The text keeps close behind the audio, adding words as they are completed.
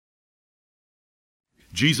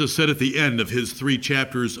Jesus said at the end of his 3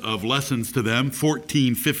 chapters of lessons to them,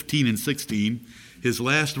 14, 15, and 16, his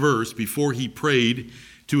last verse before he prayed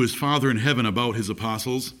to his Father in heaven about his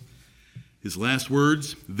apostles, his last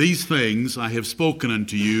words, "These things I have spoken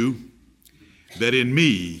unto you, that in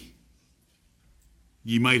me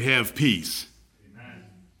ye might have peace. Amen.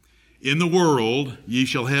 In the world ye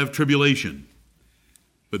shall have tribulation,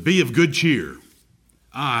 but be of good cheer.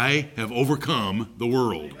 I have overcome the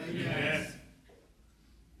world." Amen.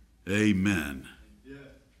 Amen.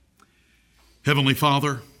 Heavenly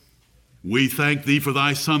Father, we thank thee for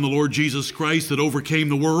thy Son, the Lord Jesus Christ, that overcame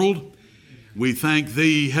the world. We thank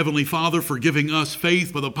thee, Heavenly Father, for giving us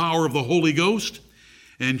faith by the power of the Holy Ghost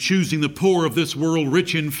and choosing the poor of this world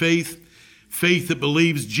rich in faith, faith that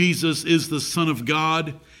believes Jesus is the Son of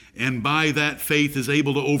God, and by that faith is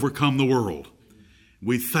able to overcome the world.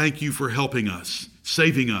 We thank you for helping us,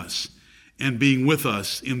 saving us, and being with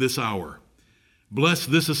us in this hour. Bless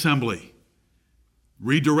this assembly.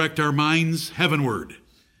 Redirect our minds heavenward,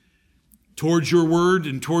 towards your word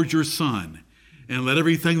and towards your Son, and let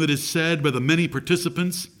everything that is said by the many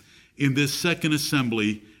participants in this second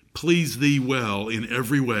assembly please thee well in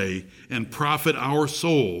every way and profit our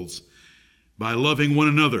souls by loving one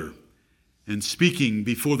another and speaking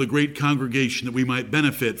before the great congregation, that we might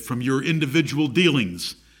benefit from your individual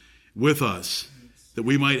dealings with us, that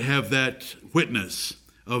we might have that witness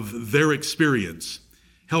of their experience.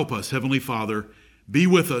 Help us, Heavenly Father. Be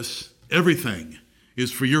with us. Everything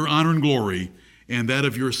is for your honor and glory and that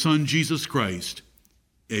of your Son, Jesus Christ.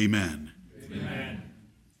 Amen. Amen.